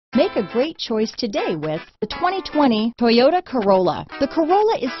Make a great choice today with the 2020 Toyota Corolla. The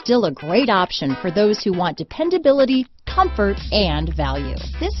Corolla is still a great option for those who want dependability, comfort, and value.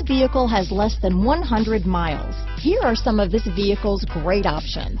 This vehicle has less than 100 miles. Here are some of this vehicle's great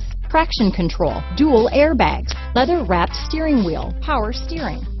options: traction control, dual airbags, leather-wrapped steering wheel, power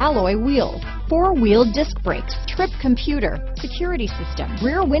steering, alloy wheels, four-wheel disc brakes, trip computer, security system,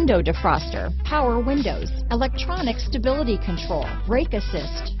 rear window defroster, power windows, electronic stability control, brake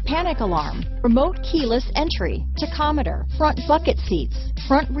assist, panic alarm, remote keyless entry, tachometer, front bucket seats,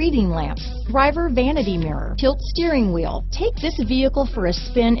 front reading lamps, driver vanity mirror, tilt steering wheel. Take this vehicle for a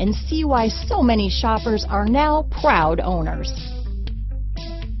spin and see why so many shoppers are now proud owners.